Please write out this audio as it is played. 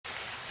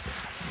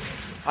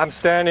I'm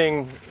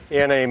standing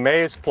in a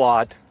maize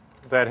plot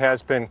that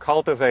has been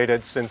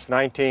cultivated since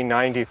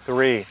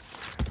 1993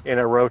 in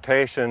a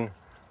rotation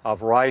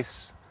of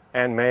rice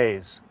and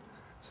maize.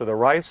 So the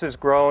rice is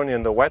grown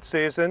in the wet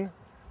season,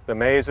 the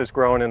maize is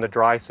grown in the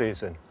dry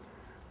season.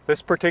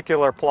 This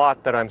particular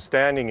plot that I'm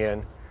standing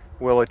in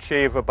will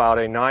achieve about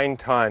a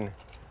 9-ton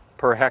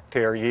per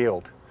hectare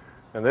yield.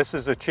 And this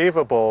is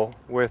achievable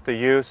with the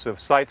use of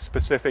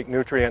site-specific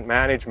nutrient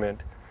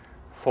management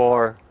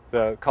for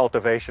the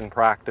cultivation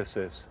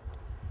practices.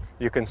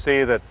 You can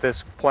see that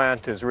this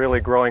plant is really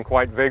growing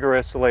quite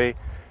vigorously,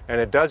 and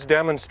it does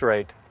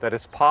demonstrate that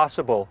it's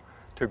possible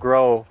to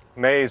grow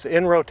maize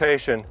in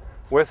rotation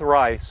with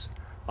rice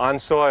on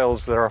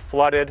soils that are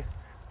flooded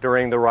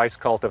during the rice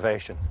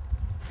cultivation.